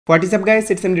What is up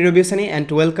guys, it's Robius Sany and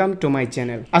welcome to my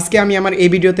channel. আজকে আমি আমার এই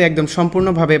ভিডিওতে একদম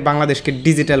সম্পূর্ণভাবে বাংলাদেশকে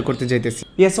ডিজিটাল করতে যাইতেছি।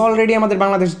 Yes, অলরেডি আমাদের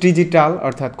বাংলাদেশ ডিজিটাল,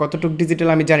 অর্থাৎ কতটুকু ডিজিটাল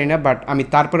আমি জানি না, বাট আমি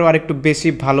তারপরেও আরেকটু বেশি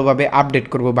ভালোভাবে আপডেট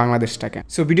করব বাংলাদেশটাকে।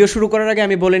 সো ভিডিও শুরু করার আগে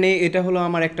আমি বলে নেই, এটা হলো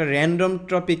আমার একটা র্যান্ডম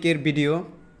টপিকের ভিডিও।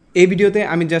 এই ভিডিওতে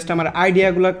আমি জাস্ট আমার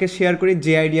আইডিয়াগুলোকে শেয়ার করি,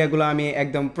 যে আইডিয়াগুলো আমি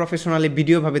একদম প্রফেশনালি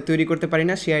ভিডিওভাবে তৈরি করতে পারি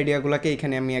না, সেই আইডিয়াগুলোকে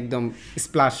এখানে আমি একদম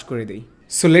স্প্লাশ করে দিই।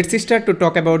 So let's start to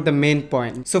talk about the main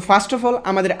point. So first of all,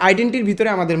 আমাদের আইডেন্টিটির ভিতরে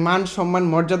আমাদের মান সম্মান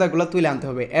মর্যাদাগুলো তুলে আনতে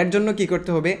হবে। এর জন্য কি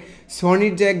করতে হবে,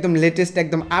 সনির যে একদম লেটেস্ট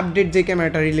একদম আপডেট যে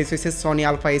ক্যামেরাটা রিলিজ হয়েছে, সনি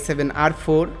আলফা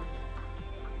A7R4,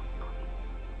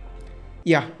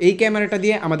 এই ক্যামেরাটা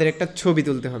দিয়ে আমাদের একটা ছবি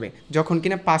তুলতে হবে, যখন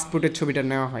কিনা পাসপোর্টের ছবিটা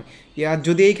নেওয়া হয়।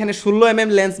 যদি এইখানে 16mm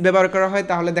লেন্স ব্যবহার করা হয়,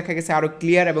 তাহলে দেখা গেছে আরও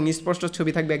ক্লিয়ার এবং স্পষ্ট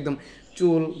ছবি থাকবে, একদম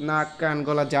চুল নাক কান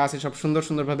গলা যা আছে সব সুন্দর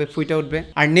সুন্দরভাবে ফুটে উঠবে।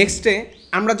 আর নেক্সটে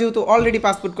আমরা যেহেতু অলরেডি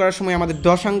পাসপোর্ট করার সময় আমাদের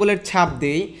 10 আঙ্গুলের ছাপ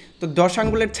দেই, তো 10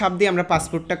 আঙ্গুলের ছাপ দিয়ে আমরা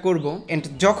পাসপোর্টটা করব। অ্যান্ড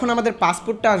যখন আমাদের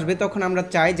পাসপোর্টটা আসবে, তখন আমরা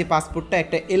চাই যে পাসপোর্টটা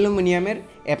একটা অ্যালুমিনিয়ামের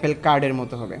অ্যাপেল কার্ডের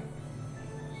মতো হবে।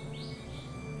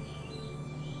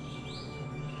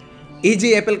 এই যে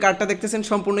অ্যাপেল কার্ডটা দেখতেছেন,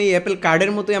 সম্পূর্ণ এই অ্যাপেল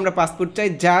কার্ডের মতোই আমরা পাসপোর্ট চাই।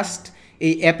 জাস্ট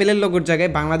এই অ্যাপেলের লোগোর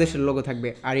জায়গায় বাংলাদেশের লোগো থাকবে,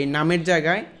 আর এই নামের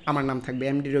জায়গায় আমার নাম থাকবে,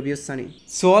 MD রবিউস Sunny.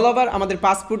 So all over আমাদের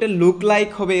পাসপোর্টের লুক লাইক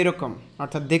হবে এরকম,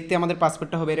 অর্থাৎ দেখতে আমাদের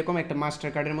পাসপোর্টটা হবে এরকম একটা মাস্টার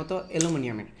কার্ডের মতো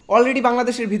অ্যালুমিনিয়ামের। অলরেডি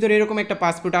বাংলাদেশের ভিতরে এরকম একটা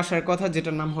পাসপোর্ট আসার কথা,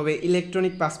 যেটার নাম হবে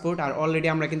ইলেকট্রনিক পাসপোর্ট। আর অলরেডি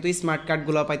আমরা কিন্তু স্মার্ট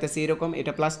কার্ডগুলো পাইতেছি এরকম,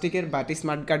 এটা প্লাস্টিকের, বাট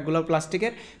স্মার্ট কার্ডগুলো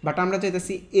প্লাস্টিকের, বাট আমরা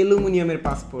চাইতেছি অ্যালুমিনিয়ামের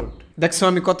পাসপোর্ট। দেখছো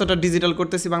আমি কতটা ডিজিটাল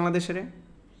করতেছি বাংলাদেশের।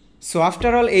 সো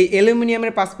আফটার অল, এই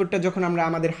অ্যালুমিনিয়ামের পাসপোর্টটা যখন আমরা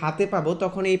আমাদের হাতে পাবো,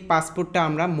 তখন এই পাসপোর্টটা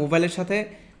আমরা মোবাইলের সাথে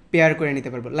পেয়ার করে নিতে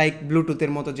পারবো, লাইক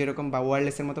ব্লুটুথের মতো যেরকম, বা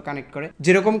ওয়্যারলেসের মতো কানেক্ট করে,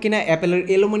 যেরকম কিনা অ্যাপেলের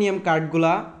অ্যালুমিনিয়াম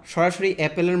কার্ডগুলা সরাসরি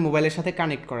অ্যাপেলের মোবাইলের সাথে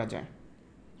কানেক্ট করা যায়।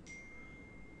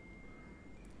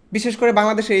 বিশেষ করে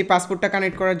বাংলাদেশে এই পাসপোর্টটা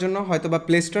কানেক্ট করার জন্য হয়তো বা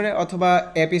প্লে স্টোরে অথবা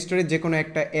অ্যাপ স্টোরে যে কোনো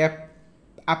একটা অ্যাপ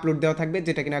আপলোড দেওয়া থাকবে,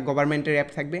 যেটা কিনা গভর্নমেন্টের অ্যাপ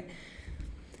থাকবে।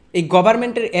 এই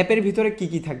গভর্নমেন্টের অ্যাপের ভিতরে কী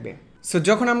কী থাকবে? সো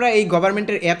যখন আমরা এই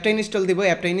গভর্নমেন্টের অ্যাপটা ইনস্টল দেবো,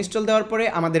 অ্যাপটা ইনস্টল দেওয়ার পরে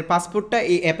আমাদের পাসপোর্টটা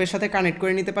এই অ্যাপের সাথে কানেক্ট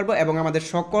করে নিতে পারবো এবং আমাদের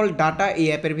সকল ডাটা এই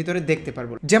অ্যাপের ভিতরে দেখতে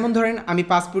পারবো। যেমন ধরেন, আমি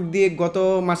পাসপোর্ট দিয়ে গত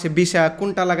মাসে ভিসা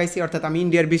কোনটা লাগাইছি, অর্থাৎ আমি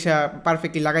ইন্ডিয়ার ভিসা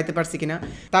পারফেক্টলি লাগাইতে পারছি কিনা।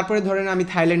 তারপরে ধরেন আমি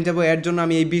থাইল্যান্ড যাবো, এর জন্য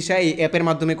আমি এই ভিসা এই অ্যাপের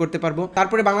মাধ্যমে করতে পারবো।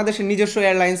 তারপরে বাংলাদেশের নিজস্ব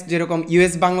এয়ারলাইন্স যেরকম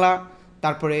ইউএস বাংলা,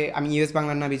 তারপরে আমি ইউএস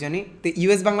বাংলার নামই জানি, তো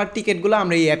ইউএস বাংলার টিকিটগুলো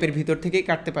আমরা এই অ্যাপের ভিতর থেকেই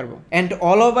কাটতে পারবো। অ্যান্ড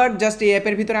অল ওভার জাস্ট এই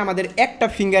অ্যাপের ভিতরে আমাদের একটা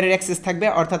ফিঙ্গারের অ্যাক্সেস থাকবে,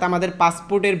 অর্থাৎ আমাদের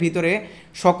পাসপোর্টের ভিতরে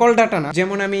সকল ডাটা না,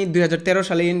 যেমন আমি 2013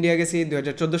 সালে ইন্ডিয়া গেছি,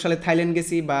 2014 সালে থাইল্যান্ড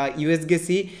গেছি বা ইউএস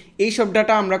গেছি, এইসব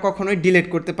ডাটা আমরা কখনোই ডিলিট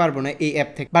করতে পারবো না এই অ্যাপ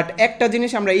থেকে। বাট একটা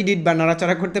জিনিস আমরা এডিট বা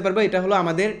নাড়াচাড়া করতে পারবো, এটা হলো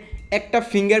আমাদের একটা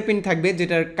ফিঙ্গারপ্রিন্ট থাকবে,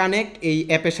 যেটার কানেক্ট এই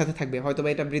অ্যাপের সাথে থাকবে, হয়তো বা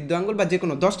এটা বৃদ্ধ আঙ্গুল বা যে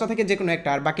কোনো 10টা থেকে যে কোনো একটা,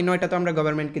 আর বাকি 9টা তো আমরা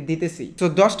গভর্নমেন্টকে দিতেছি। তো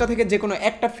 10টা থেকে যে কোনো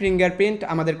একটা ফিঙ্গারপ্রিন্ট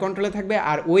আমাদের কন্ট্রোলে থাকবে,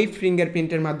 আর ওই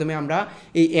ফিঙ্গারপ্রিন্টের মাধ্যমে আমরা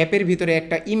এই অ্যাপের ভিতরে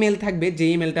একটা ইমেল থাকবে, যে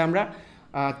ইমেলটা আমরা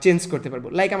চেঞ্জ করতে পারবো,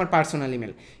 লাইক আমার পার্সোনাল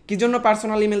ইমেল। কী জন্য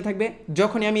পার্সোনাল ইমেল থাকবে?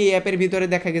 যখনই আমি এই অ্যাপের ভিতরে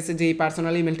দেখা গেছে যে এই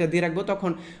পার্সোনাল ইমেলটা দিয়ে রাখবো,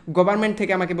 তখন গভর্নমেন্ট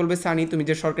থেকে আমাকে বলবে, সানি তুমি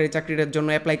যে সরকারি চাকরিটার জন্য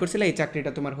অ্যাপ্লাই করছিলে, এই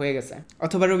চাকরিটা তোমার হয়ে গেছে।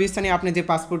 অথবা রবিউস সানি, আপনি যে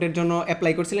পাসপোর্টের জন্য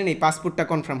অ্যাপ্লাই করছিলেন, এই পাসপোর্টটা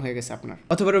কনফার্ম হয়ে গেছে আপনার।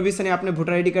 অথবা রবিউস সানি, আপনি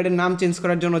ভোটার আইডি কার্ডের নাম চেঞ্জ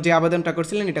করার জন্য যে আবেদনটা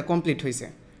করছিলেন, এটা কমপ্লিট হয়েছে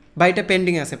বা এটা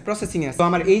পেন্ডিং আছে, প্রসেসিং আছে। তো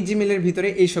আমার এই জিমেলের ভিতরে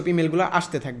এইসব ইমেলগুলো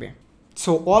আসতে থাকবে।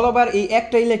 সো অল ওভার এই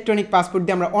একটা ইলেকট্রনিক পাসপোর্ট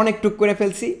দিয়ে আমরা অনেক টুক করে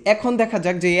ফেলছি। এখন দেখা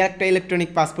যাক যে এই একটা ইলেকট্রনিক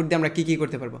পাসপোর্ট দিয়ে আমরা কী কী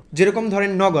করতে পারবো। যেরকম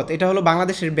ধরেন নগদ, এটা হলো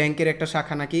বাংলাদেশের ব্যাংকের একটা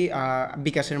শাখা নাকি,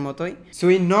 বিকাশের মতোই। সো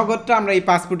এই নগদটা আমরা এই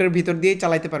পাসপোর্টের ভিতর দিয়েই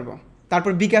চালাইতে পারবো।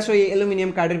 তারপর বিকাশও এই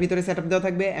অ্যালুমিনিয়াম কার্ডের ভিতরে সেট আপ দেওয়া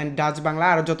থাকবে, অ্যান্ড ডাচ বাংলা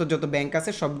আরও যত ব্যাংক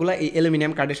আছে সবগুলো এই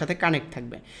অ্যালুমিনিয়াম কার্ডের সাথে কানেক্ট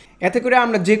থাকবে। এতে করে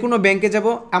আমরা যে কোনো ব্যাংকে যাব,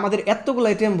 আমাদের এতগুলো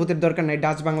এটিএম বুথের দরকার নেই,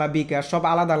 ডাচ বাংলা বিকাশ সব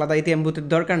আলাদা আলাদা এটিএম বুথের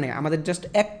দরকার নেই। আমাদের জাস্ট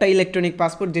একটা ইলেকট্রনিক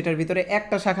পাসপোর্ট, যেটার ভিতরে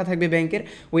একটা শাখা থাকবে ব্যাংকের,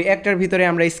 ওই একটার ভিতরে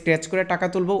আমরা স্ক্র্যাচ করে টাকা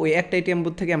তুলবো, ওই একটা এটিএম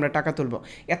বুথ থেকে আমরা টাকা তুলবো।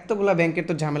 এতগুলো ব্যাংকের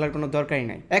তো ঝামেলার কোনো দরকারই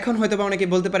নাই। এখন হয়তো বা অনেকে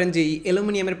বলতে পারেন যে এই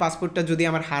অ্যালুমিনিয়ামের পাসপোর্টটা যদি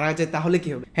আমার হারা যায় তাহলে কি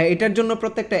হবে? হ্যাঁ, এটার জন্য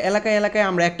প্রত্যেকটা এলাকায়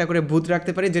আমরা একটা করে বুথ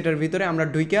রাখতে পারি, যেটার ভিতরে আমরা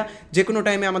ঢুইকা যে কোনো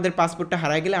টাইমে আমাদের পাসপোর্টটা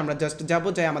হারায় গেলে আমরা জাস্ট যাবো,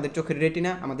 যাই আমাদের চোখের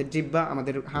রেটিনা, আমাদের জিহ্বা,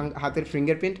 আমাদের হাতের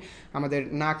ফিঙ্গারপ্রিন্ট, আমাদের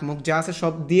নাক মুখ যা আছে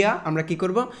সব দিয়া আমরা কি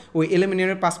করব, ওই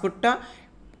অ্যালুমিনিয়ামের পাসপোর্টটা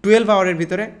 12 আওয়ারের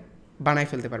ভিতরে বানাই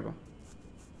ফেলতে পারবো।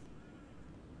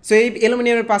 সো এই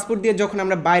অ্যালুমিনিয়ামের পাসপোর্ট দিয়ে যখন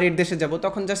আমরা বাইরের দেশে যাব,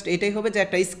 তখন জাস্ট এটাই হবে যে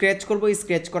একটা স্ক্র্যাচ করবো,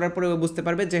 স্ক্র্যাচ করার পরে ও বুঝতে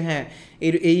পারবে যে হ্যাঁ,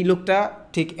 এই লোকটা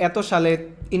ঠিক এত সালে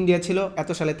ইন্ডিয়া ছিল, এত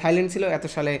সালে থাইল্যান্ড ছিল, এত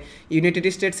সালে ইউনাইটেড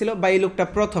স্টেট ছিল, বা এই লোকটা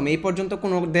প্রথম এই পর্যন্ত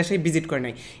কোনো দেশেই ভিজিট করে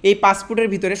নাই। এই পাসপোর্টের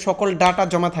ভিতরে সকল ডাটা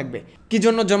জমা থাকবে। কি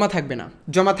জন্য জমা থাকবে না?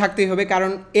 জমা থাকতেই হবে,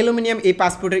 কারণ অ্যালুমিনিয়াম এই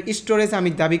পাসপোর্টের স্টোরেজ আমি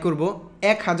দাবি করব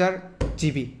 1000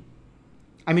 GB।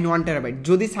 I mean 1 terabyte.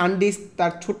 যদি সানডিস্ক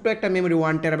তার ছোট্ট একটা মেমোরি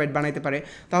 1 টেরাবাইট বানাইতে পারে,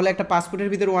 তাহলে একটা পাসপোর্টের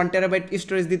ভিতরে 1 টেরাবাইট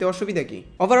স্টোরেজ দিতে অসুবিধা কি?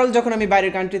 ওভারঅল যখন আমি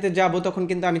বাইরের কান্ট্রিতে যাব, তখন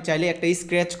কিন্তু আমি চাইলে একটা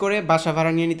স্ক্র্যাচ করে বাসা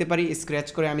ভাড়া নিয়ে নিতে পারি, স্ক্র্যাচ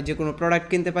করে আমি যে কোনো প্রোডাক্ট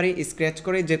কিনতে পারি, স্ক্র্যাচ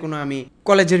করে যে কোনো আমি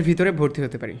কলেজের ভিতরে ভর্তি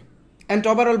হতে পারি। অ্যান্ড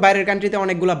ওভারঅল বাইরের কান্ট্রিতে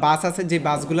অনেকগুলো বাস আছে, যে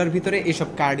বাসগুলোর ভিতরে এইসব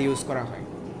কার্ড ইউজ করা হয়।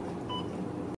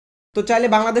 তো চাইলে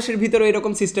বাংলাদেশের ভিতরে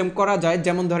এরকম সিস্টেম করা যায়,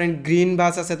 যেমন ধরেন গ্রিন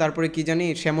বাস আছে, তারপরে কি জানি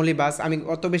শ্যামলী বাস, আমি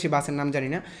অত বেশি বাসের নাম জানি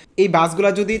না। এই বাসগুলো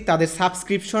যদি তাদের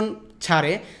সাবস্ক্রিপশন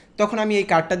ছাড়ে, তখন আমি এই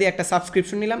কার্ডটা দিয়ে একটা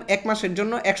সাবস্ক্রিপশন নিলাম 1 মাসের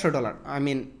জন্য $100, আই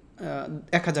মিন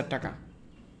 1000 টাকা।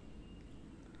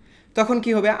 তখন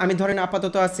কি হবে, আমি ধরেন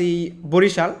আপাতত আছি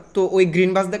বরিশাল, তো ওই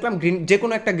গ্রিন বাস দেখলাম, যে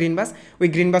কোনো একটা গ্রিন বাস, ওই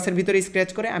গ্রিন বাসের ভিতরে স্ক্র্যাচ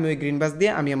করে আমি ওই গ্রিন বাস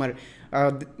দিয়ে আমি আমার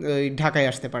ঢাকায়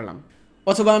আসতে পারলাম।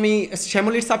 অথবা আমি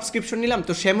শ্যামলির সাবস্ক্রিপশন নিলাম,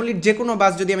 তো শ্যামলির যে কোনো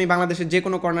বাস যদি আমি বাংলাদেশের যে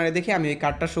কোনো কর্নারে দেখি, আমি ওই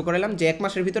কার্ডটা শো করালাম যে 1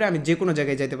 মাসের ভিতরে আমি যে কোনো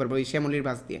জায়গায় যেতে পারবো ওই শ্যামলির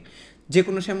বাস দিয়ে, যে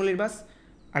কোনো শ্যামলির বাস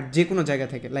আর যে কোনো জায়গা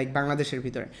থেকে, লাইক বাংলাদেশের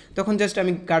ভিতরে। তখন জাস্ট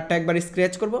আমি কার্ডটা একবার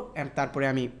স্ক্র্যাচ করবো অ্যান্ড তারপরে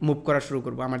আমি মুভ করা শুরু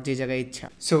করবো আমার যে জায়গায় ইচ্ছা।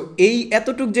 সো এই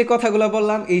এতটুক যে কথাগুলো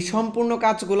বললাম, এই সম্পূর্ণ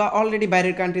কাজগুলো অলরেডি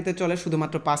বাইরের কান্ট্রিতে চলে,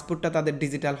 শুধুমাত্র পাসপোর্টটা তাদের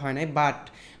ডিজিটাল হয় নাই। বাট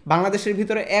বাংলাদেশের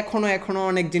ভিতরে এখনও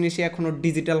অনেক জিনিসই এখনও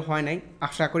ডিজিটাল হয় নাই,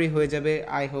 আশা করি হয়ে যাবে,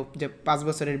 আই হোপ যে 5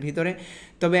 বছরের ভিতরে।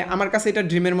 তবে আমার কাছে এটা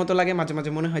ড্রিমের মতো লাগে, মাঝে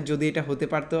মাঝে মনে হয় যদি এটা হতে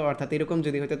পারতো, অর্থাৎ এরকম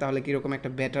যদি হতো তাহলে কীরকম একটা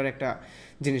বেটার একটা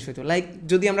জিনিস হতো। লাইক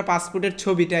যদি আমরা পাসপোর্টের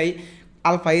ছবিটাই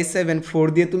আলফা A7 IV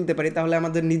দিয়ে তুলতে পারি, তাহলে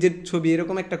আমাদের নিজের ছবি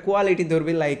এরকম একটা কোয়ালিটি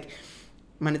ধরবে, লাইক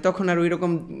মানে তখন আর ওই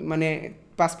রকম মানে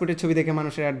পাসপোর্টের ছবি দেখে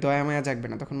মানুষের আর দয়া মায়া জাগবে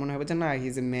না, তখন মনে হবে যে না, he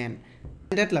is a man.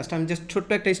 At last আমি জাস্ট ছোট্ট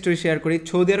একটা স্টোরি শেয়ার করি।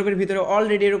 সৌদি আরবের ভিতরে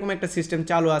অলরেডি এরকম একটা সিস্টেম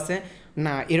চালু আছে,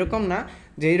 না এরকম না,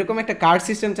 যে এরকম একটা কার্ড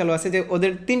সিস্টেম চালু আছে যে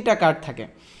ওদের 3টা কার্ড থাকে,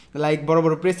 লাইক বড়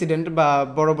বড় প্রেসিডেন্ট বা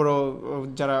বড় বড়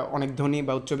যারা অনেক ধনী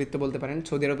বা উচ্চবিত্ত বলতে পারেন।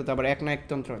 সৌদি আরবে তো আবার এক না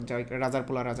একতন্ত্র, যা রাজার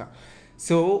পোলা রাজা।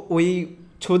 সো ওই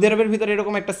সৌদি আরবের ভিতরে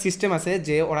এরকম একটা সিস্টেম আছে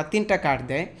যে ওরা 3টা কার্ড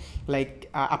দেয়, লাইক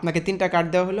আপনাকে 3টা কার্ড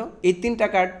দেওয়া হলো, এই 3টা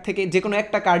কার্ড থেকে যে কোনো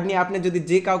একটা কার্ড নিয়ে আপনি যদি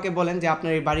যে কাউকে বলেন যে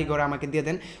আপনার এই বাড়িঘর আমাকে দিয়ে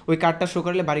দেন, ওই কার্ডটা শো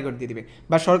করলে বাড়িঘর দিয়ে দিবে।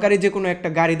 বা সরকারি যে কোনো একটা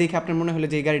গাড়ি দেখে আপনার মনে হলো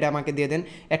যে এই গাড়িটা আমাকে দিয়ে দেন,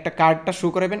 একটা কার্ডটা শো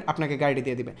করাবেন, আপনাকে গাড়িটি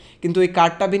দিয়ে দিবে, কিন্তু ওই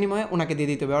কার্ডটা বিনিময়ে ওনাকে দিয়ে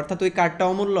দিতে হবে। অর্থাৎ ওই কার্ডটা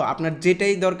অমূল্য, আপনার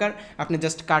যেটাই দরকার আপনি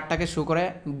জাস্ট কার্ডটাকে শো করে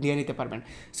দিয়ে নিতে পারবেন।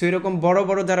 সো এরকম বড়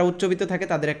বড় যারা উচ্চবিত্ত থাকে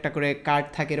তাদের একটা করে কার্ড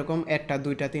থাকে, এরকম 1টা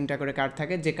 2টা 3টা করে কার্ড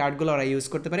থাকে, যে কার্ডগুলো ওরা ইউজ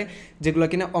করতে পারে, যেগুলো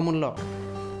কিনা অমূল্য।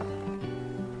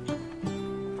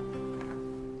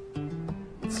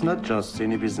 It's not just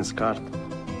any business card.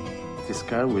 This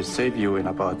card will save you in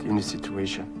about any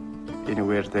situation,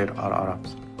 anywhere there are Arabs.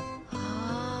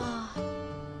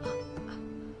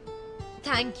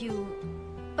 Thank you,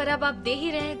 पर अब आप दे ही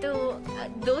रहे हैं तो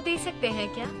 2 दे सकते हैं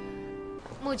क्या?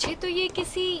 मुझे तो ये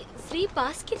किसी फ्री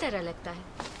पास की तरह लगता है।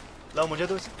 लाओ मुझे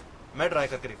दो इसे, मैं ट्राई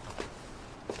करके देखता हूँ।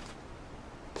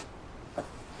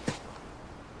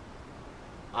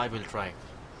 I will try.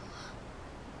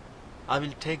 I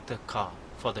will take the car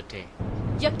for the day.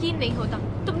 यकीन नहीं होता,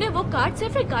 तुमने वो कार्ड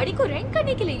सिर्फ एक गाड़ी को रेंट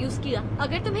करने के लिए यूज किया।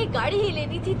 अगर तुम्हें गाड़ी ही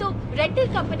लेनी थी तो रेंटल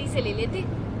कंपनी से ले लेते।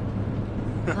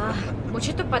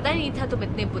 मुझे तो पता ही नहीं था तुम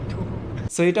इतने बुद्धू हो।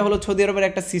 সো এটা হলো সৌদি আরবের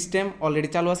একটা সিস্টেম অলরেডি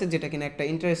চালু আছে, যেটা কিনা একটা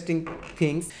ইন্টারেস্টিং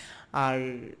থিংস। আর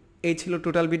এই ছিল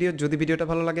টোটাল ভিডিও। যদি ভিডিওটা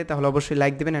ভালো লাগে তাহলে অবশ্যই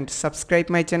লাইক দেবেন and subscribe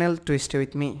my channel to stay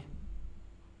with me.